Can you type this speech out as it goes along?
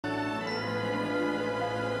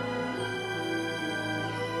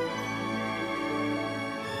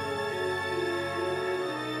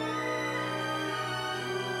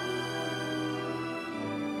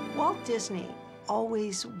Walt Disney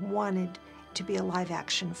always wanted to be a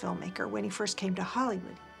live-action filmmaker when he first came to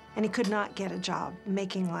Hollywood, and he could not get a job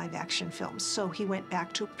making live-action films, so he went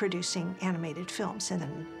back to producing animated films, and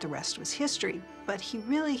then the rest was history. But he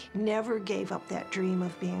really never gave up that dream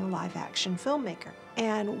of being a live-action filmmaker.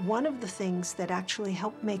 And one of the things that actually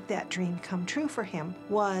helped make that dream come true for him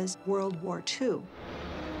was World War II.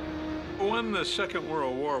 When the Second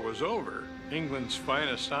World War was over, England's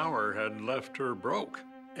finest hour had left her broke.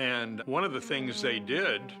 And one of the things they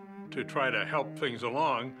did to try to help things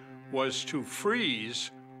along was to freeze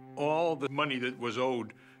all the money that was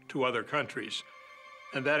owed to other countries.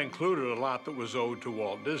 And that included a lot that was owed to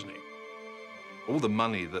Walt Disney. All the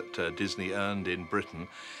money that Disney earned in Britain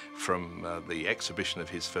from the exhibition of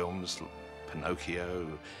his films,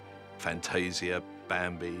 Pinocchio, Fantasia,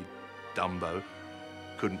 Bambi, Dumbo,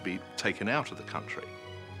 couldn't be taken out of the country.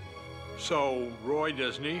 So Roy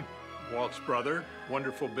Disney, Walt's brother,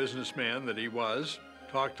 wonderful businessman that he was,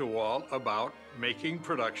 talked to Walt about making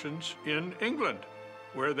productions in England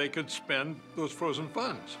where they could spend those frozen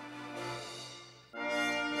funds.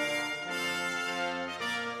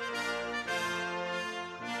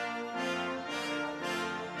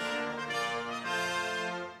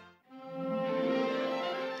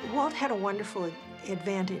 Walt had a wonderful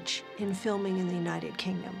advantage in filming in the United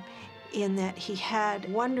Kingdom in that he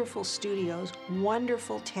had wonderful studios,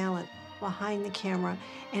 wonderful talent behind the camera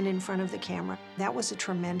and in front of the camera. That was a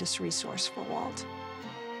tremendous resource for Walt.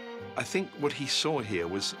 I think what he saw here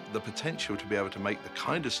was the potential to be able to make the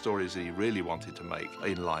kind of stories that he really wanted to make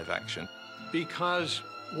in live action. Because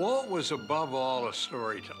Walt was above all a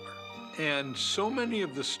storyteller. And so many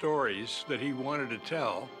of the stories that he wanted to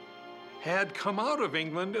tell had come out of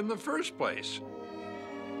England in the first place.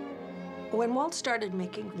 When Walt started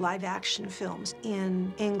making live-action films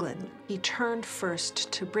in England, he turned first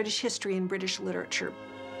to British history and British literature.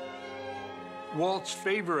 Walt's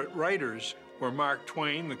favorite writers were Mark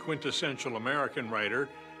Twain, the quintessential American writer,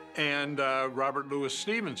 and Robert Louis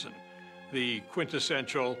Stevenson, the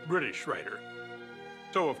quintessential British writer.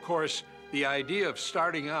 So, of course, the idea of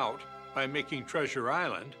starting out by making Treasure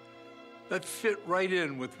Island, that fit right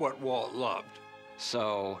in with what Walt loved.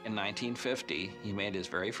 So in 1950, he made his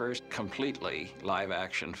very first completely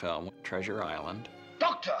live-action film, Treasure Island.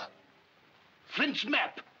 Doctor! Flint's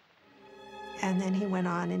map! And then he went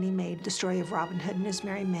on and he made the story of Robin Hood and his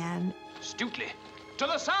merry men. Astutely. To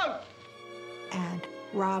the south! And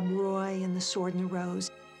Rob Roy and the Sword and the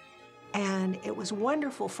Rose. And it was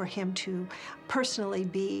wonderful for him to personally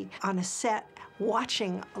be on a set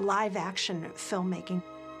watching live-action filmmaking.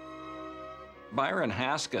 Byron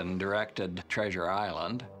Haskin directed Treasure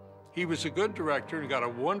Island. He was a good director and got a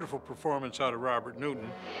wonderful performance out of Robert Newton.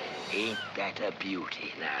 Ain't that a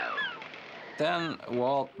beauty now? Then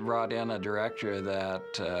Walt brought in a director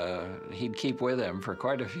that he'd keep with him for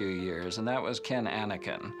quite a few years, and that was Ken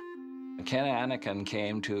Anakin. Ken Anakin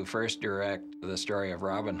came to first direct the story of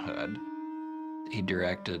Robin Hood. He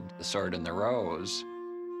directed The Sword and the Rose.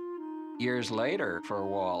 Years later, for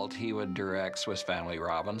Walt, he would direct Swiss Family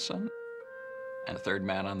Robinson and Third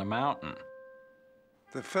Man on the Mountain.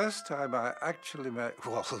 The first time I actually met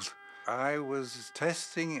Walt, I was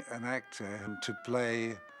testing an actor to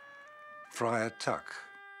play Friar Tuck.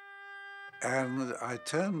 And I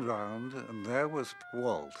turned round, and there was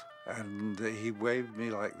Walt. And he waved me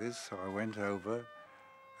like this, so I went over.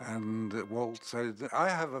 And Walt said, I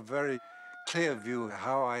have a very clear view of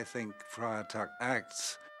how I think Friar Tuck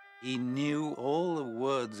acts. He knew all the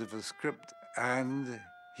words of a script, and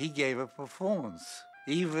he gave a performance,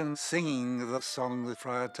 even singing the song that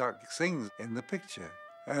Friar Tuck sings in the picture.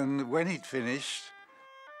 And when he'd finished,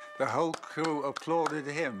 the whole crew applauded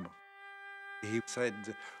him. He said,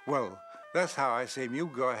 well, that's how I see him. You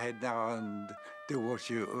go ahead now and do what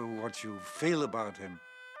you feel about him.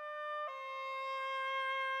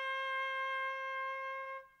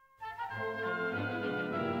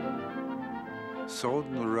 Sword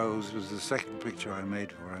and the Rose was the second picture I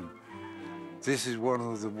made for him. This is one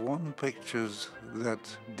of the pictures that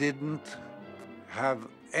didn't have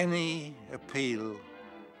any appeal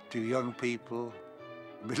to young people.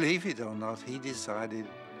 Believe it or not, he decided,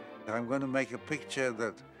 I'm going to make a picture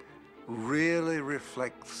that really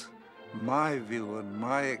reflects my view and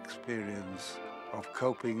my experience of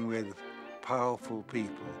coping with powerful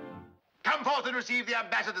people. Come forth and receive the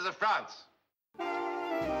ambassadors of France.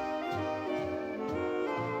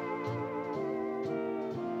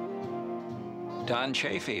 Don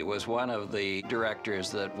Chaffee was one of the directors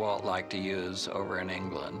that Walt liked to use over in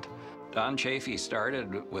England. Don Chaffee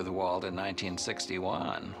started with Walt in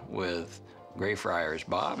 1961 with Greyfriars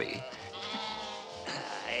Bobby.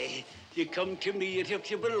 You come to me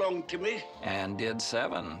if you belong to me. And did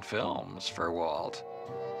 7 films for Walt.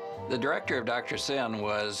 The director of Dr. Sin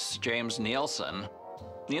was James Nielsen.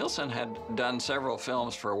 Nielsen had done several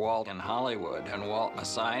films for Walt in Hollywood, and Walt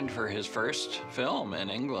assigned for his first film in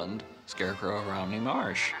England, Scarecrow, Romney,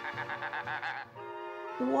 Marsh.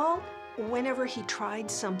 Walt, whenever he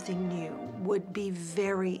tried something new, would be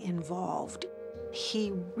very involved.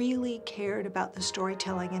 He really cared about the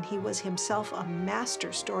storytelling, and he was himself a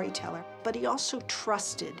master storyteller, but he also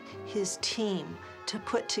trusted his team to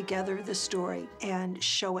put together the story and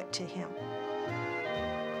show it to him.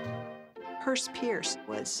 Perce Pierce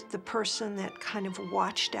was the person that kind of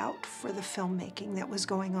watched out for the filmmaking that was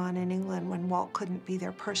going on in England when Walt couldn't be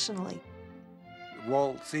there personally.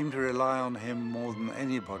 Walt seemed to rely on him more than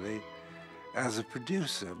anybody as a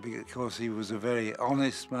producer because he was a very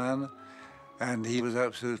honest man and he was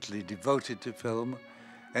absolutely devoted to film,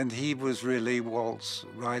 and he was really Walt's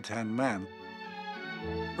right-hand man.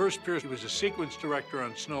 Perce Pierce was a sequence director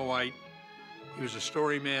on Snow White, he was a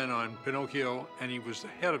story man on Pinocchio, and he was the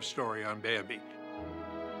head of story on Bambi.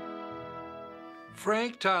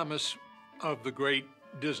 Frank Thomas of the great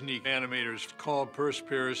Disney animators called Perce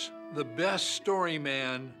Pierce the best story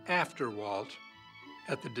man after Walt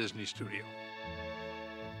at the Disney studio.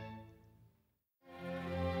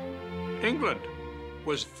 England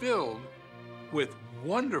was filled with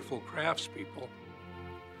wonderful craftspeople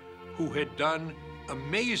who had done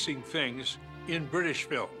amazing things in British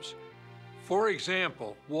films. For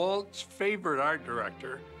example, Walt's favorite art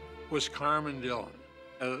director was Carmen Dillon,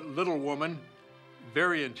 a little woman,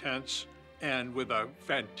 very intense, and with a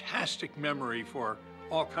fantastic memory for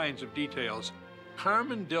all kinds of details.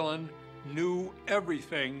 Carmen Dillon knew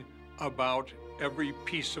everything about every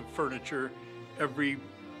piece of furniture, every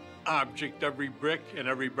object, every brick, and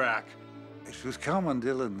every brack. It was Carmen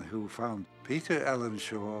Dillon who found Peter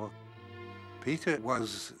Ellenshaw. Peter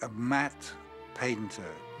was a matte painter.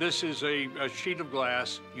 This is a sheet of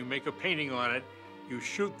glass. You make a painting on it, you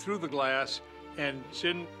shoot through the glass, and it's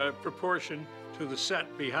in proportion to the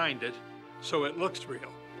set behind it, so it looks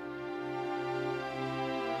real.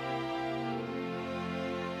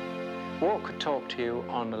 Walt could talk to you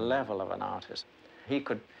on the level of an artist. He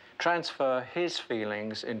could transfer his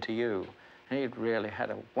feelings into you. He really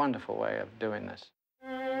had a wonderful way of doing this.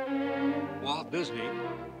 Walt Disney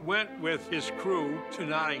went with his crew to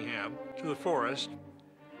Nottingham, to the forest,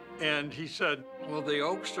 and he said, well, the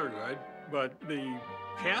oaks are good, but the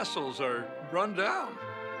castles are run down.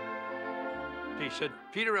 He said,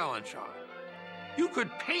 Peter Ellenshaw, you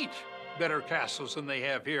could paint better castles than they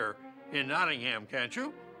have here in Nottingham, can't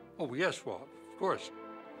you? Oh, yes, Walt, of course.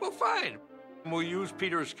 Well, fine. We'll use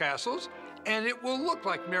Peter's castles, and it will look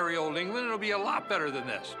like merry old England. It'll be a lot better than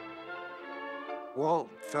this.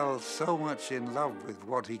 Walt fell so much in love with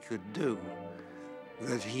what he could do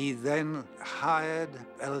that he then hired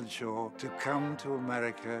Ellenshaw to come to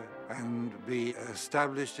America and be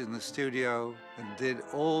established in the studio and did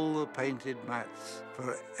all the painted mats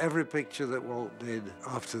for every picture that Walt did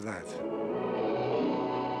after that.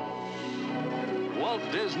 Walt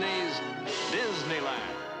Disney's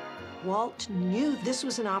Disneyland. Walt knew this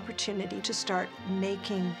was an opportunity to start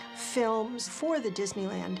making films for the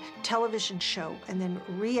Disneyland television show and then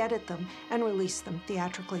re-edit them and release them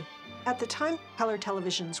theatrically. At the time, color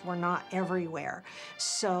televisions were not everywhere,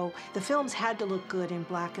 so the films had to look good in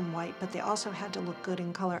black and white, but they also had to look good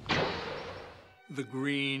in color. The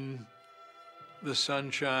green, the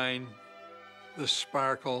sunshine, the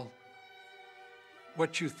sparkle,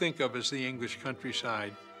 what you think of as the English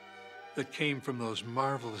countryside that came from those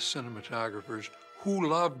marvelous cinematographers who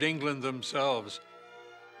loved England themselves.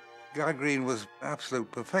 Guy Green was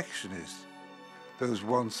absolute perfectionist. There was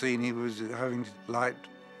one scene he was having to light.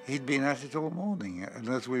 He'd been at it all morning, and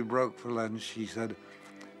as we broke for lunch, he said,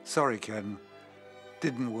 sorry, Ken,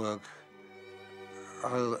 didn't work.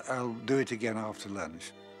 I'll do it again after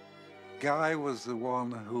lunch. Guy was the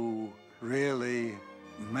one who really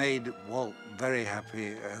made Walt very happy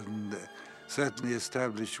and certainly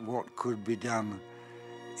established what could be done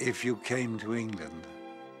if you came to England.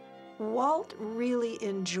 Walt really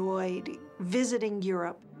enjoyed visiting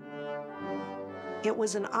Europe. It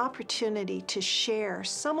was an opportunity to share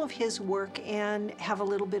some of his work and have a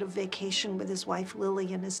little bit of vacation with his wife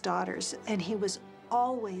Lily and his daughters. And he was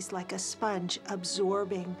always like a sponge,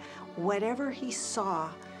 absorbing whatever he saw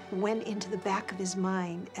went into the back of his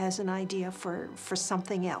mind as an idea for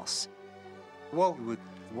something else. Walt would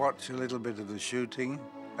watch a little bit of the shooting,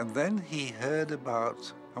 and then he heard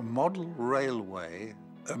about a model railway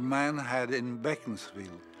a man had in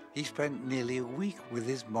Beaconsfield. He spent nearly a week with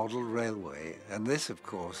his model railway, and this, of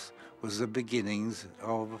course, was the beginnings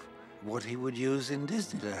of what he would use in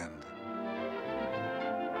Disneyland.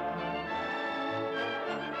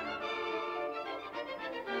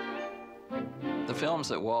 The films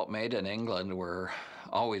that Walt made in England were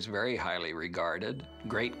always very highly regarded.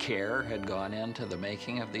 Great care had gone into the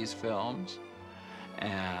making of these films,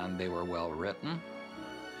 and they were well written,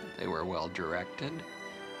 they were well directed,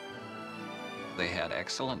 they had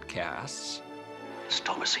excellent casts. It's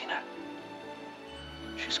Thomasina.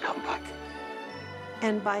 She's come back.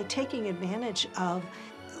 And by taking advantage of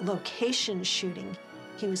location shooting,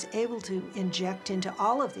 he was able to inject into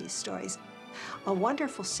all of these stories a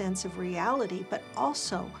wonderful sense of reality, but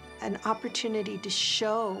also an opportunity to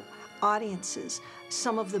show audiences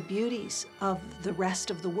some of the beauties of the rest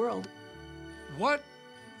of the world. What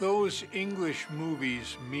those English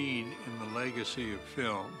movies mean in the legacy of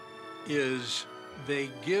film is they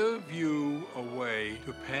give you a way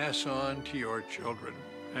to pass on to your children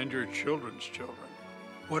and your children's children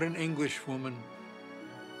what an English woman,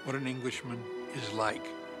 what an Englishman is like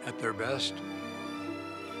at their best.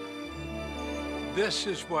 This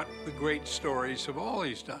is what the great stories have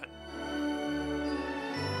always done.